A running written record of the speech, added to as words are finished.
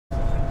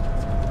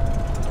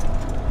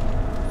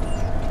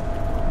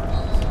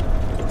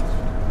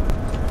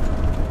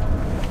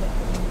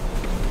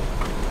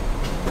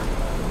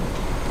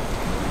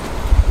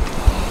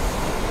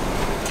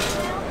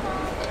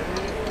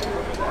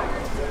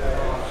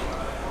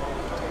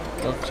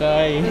Milk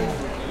chai.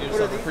 Give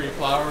some pretty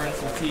flour and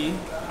some tea.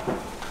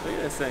 Look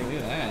at this thing. Look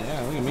at that,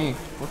 yeah, look at me.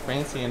 We're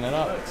fancying it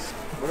up.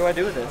 What do I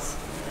do with this?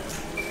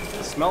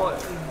 Smell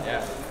it.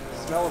 Yeah.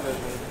 Smell of it.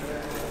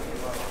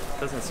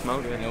 Doesn't smell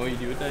good. You know what you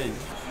do with that?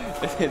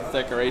 It's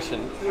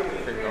decoration for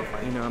your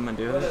girlfriend. You know what I'm gonna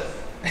do with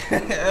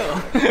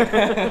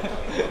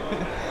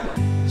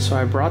it? So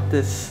I brought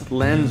this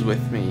lens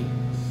with me.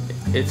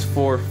 It's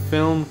for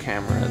film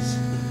cameras.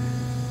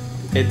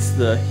 It's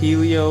the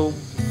Helio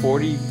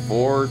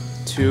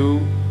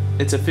 44-2.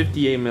 It's a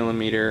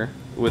 58mm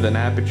with an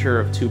aperture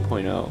of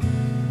 2.0.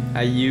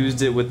 I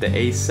used it with the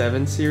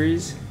A7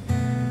 series,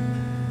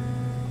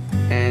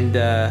 and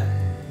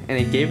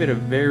it gave it a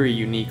very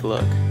unique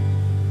look.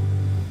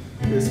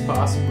 This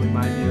possibly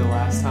might be the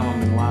last time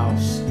I'm in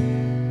Laos,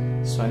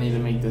 so I need to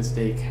make this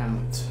day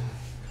count.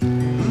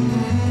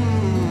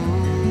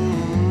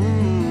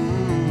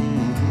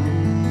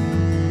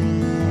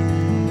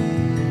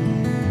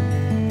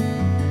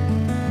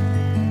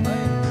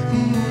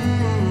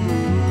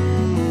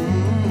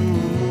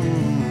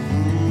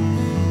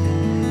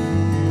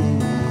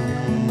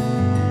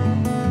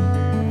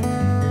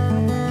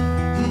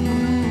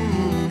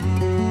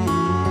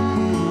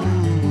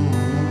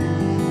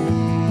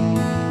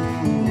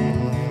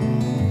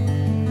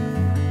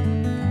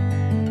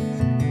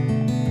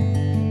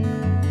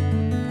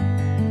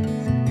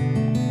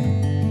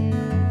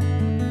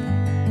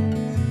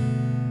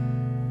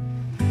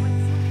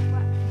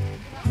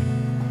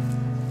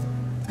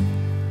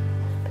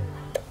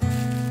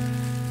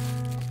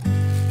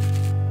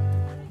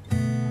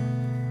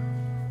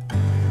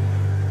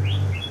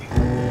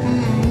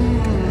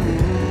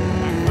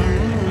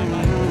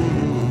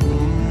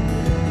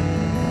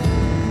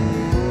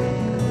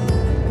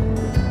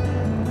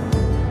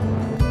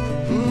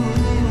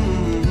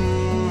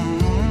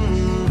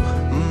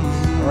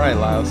 Alright,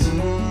 Laos.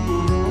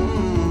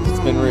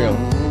 It's been real.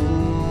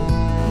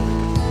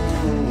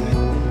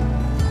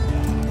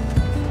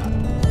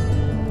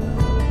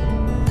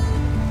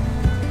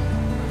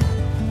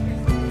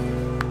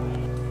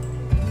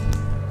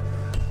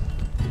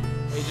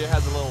 AJ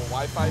has a little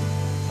Wi-Fi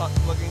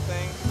looking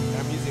thing, and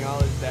I'm using all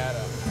his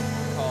data to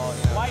call,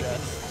 you know, Wi-Fi.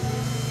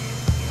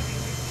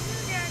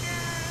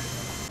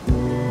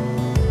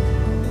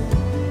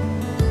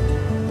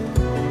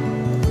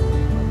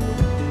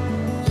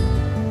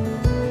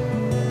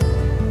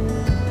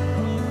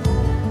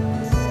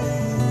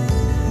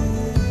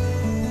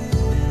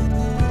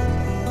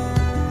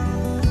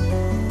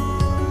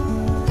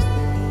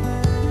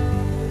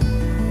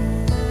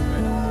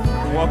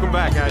 Welcome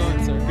back, guys.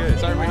 Good.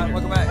 Sorry,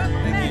 welcome back.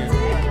 Thank you.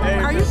 Hey,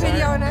 are you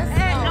videoing us?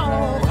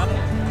 No.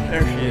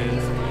 There she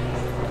is.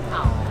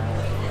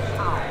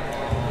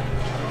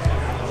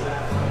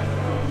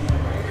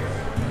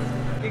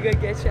 You gonna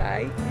get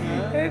shy?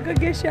 You gonna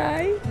get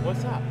shy?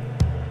 What's up?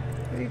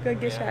 You gonna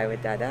get shy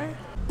with Dada?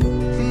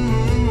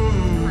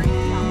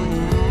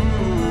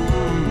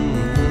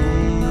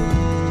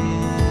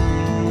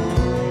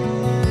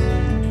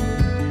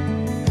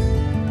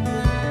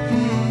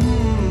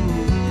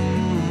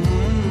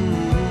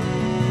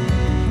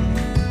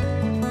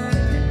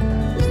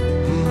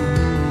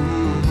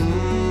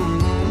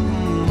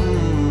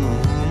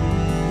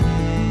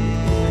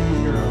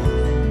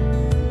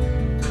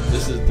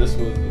 This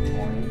was the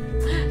morning.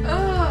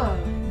 Oh,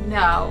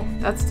 no.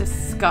 That's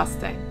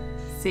disgusting.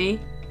 See?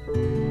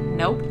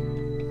 Nope.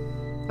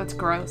 That's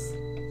gross.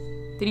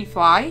 Did he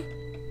fly?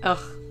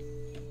 Ugh.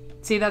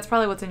 See, that's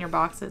probably what's in your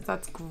boxes.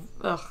 That's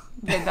ugh.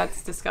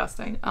 That's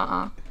disgusting.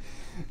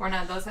 We're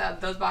not,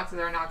 those boxes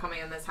are not coming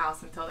in this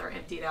house until they're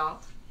emptied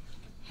out.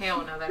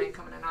 Hell no, that ain't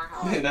coming in our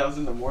house. That was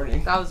in the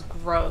morning. That was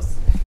gross.